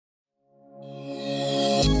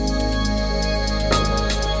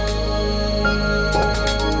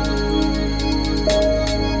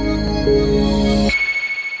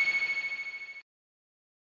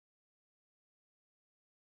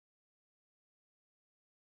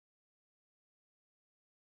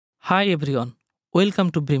Hi everyone,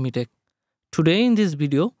 welcome to Brimitech. Today in this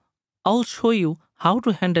video, I'll show you how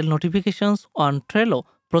to handle notifications on Trello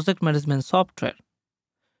project management software.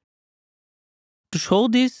 To show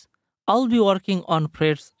this, I'll be working on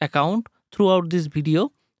Fred's account throughout this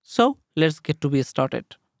video, so let's get to be started.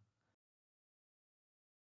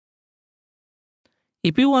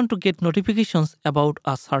 If you want to get notifications about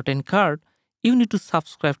a certain card, you need to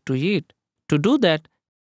subscribe to it. To do that,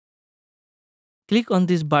 click on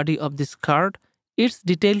this body of this card. Its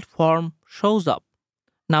detailed form shows up.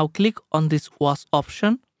 Now click on this watch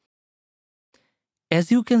option.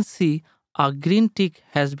 As you can see, a green tick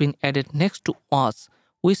has been added next to watch,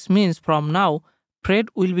 which means from now, Fred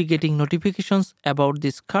will be getting notifications about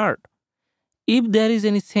this card. If there is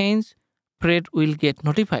any change, Fred will get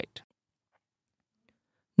notified.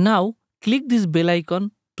 Now click this bell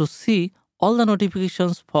icon to see all the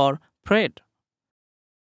notifications for Fred.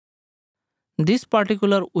 This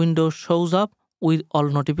particular window shows up with all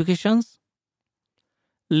notifications.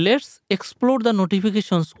 Let's explore the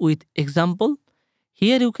notifications with example.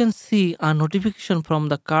 Here you can see a notification from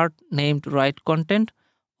the card named Write Content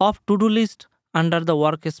of to-do list under the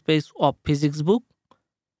Workspace of physics book.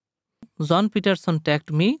 John Peterson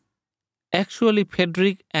tagged me, actually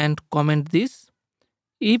Frederick, and comment this.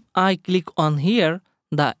 If I click on here,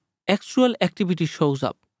 the actual activity shows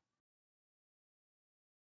up.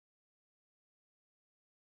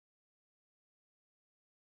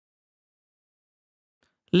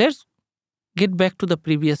 Let's get back to the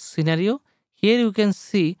previous scenario. Here you can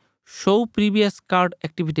see show previous card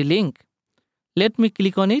activity link. Let me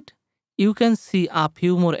click on it. You can see a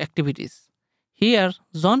few more activities. Here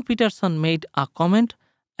John Peterson made a comment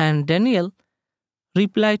and Daniel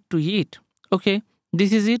replied to it. Okay,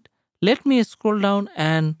 this is it. Let me scroll down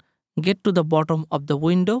and get to the bottom of the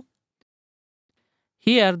window.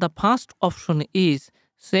 Here the first option is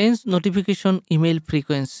change notification email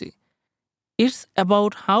frequency. It's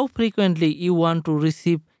about how frequently you want to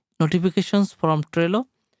receive notifications from Trello.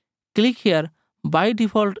 Click here. By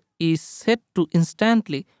default is set to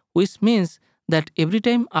instantly, which means that every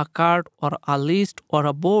time a card or a list or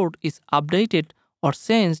a board is updated or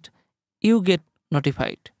changed, you get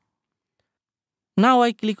notified. Now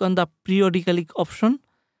I click on the periodically option.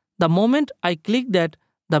 The moment I click that,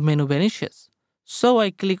 the menu vanishes. So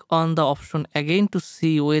I click on the option again to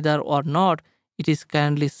see whether or not it is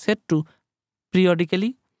currently set to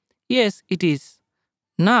periodically. Yes, it is.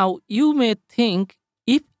 Now you may think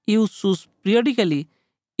if you choose periodically,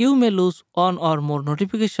 you may lose one or more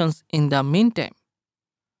notifications in the meantime.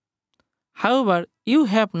 However, you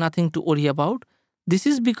have nothing to worry about. This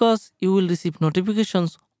is because you will receive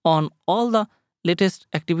notifications on all the latest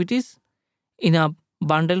activities in a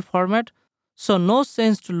bundle format, so no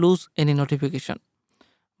sense to lose any notification.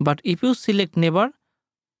 But if you select never,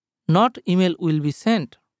 not email will be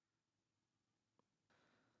sent.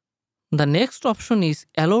 The next option is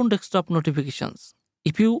allow desktop notifications.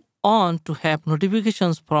 If you want to have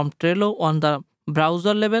notifications from Trello on the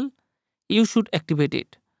browser level, you should activate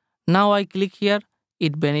it. Now I click here,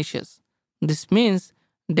 it vanishes. This means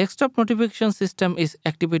desktop notification system is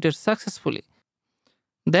activated successfully.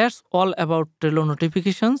 That's all about Trello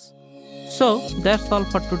notifications. So that's all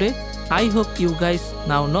for today. I hope you guys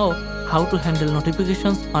now know how to handle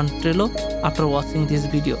notifications on Trello after watching this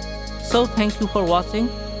video. So thank you for watching.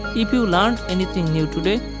 If you learned anything new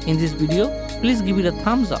today in this video, please give it a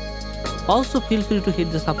thumbs up. Also feel free to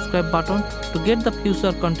hit the subscribe button to get the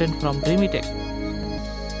future content from Brimitech.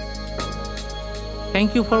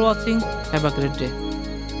 Thank you for watching. Have a great day.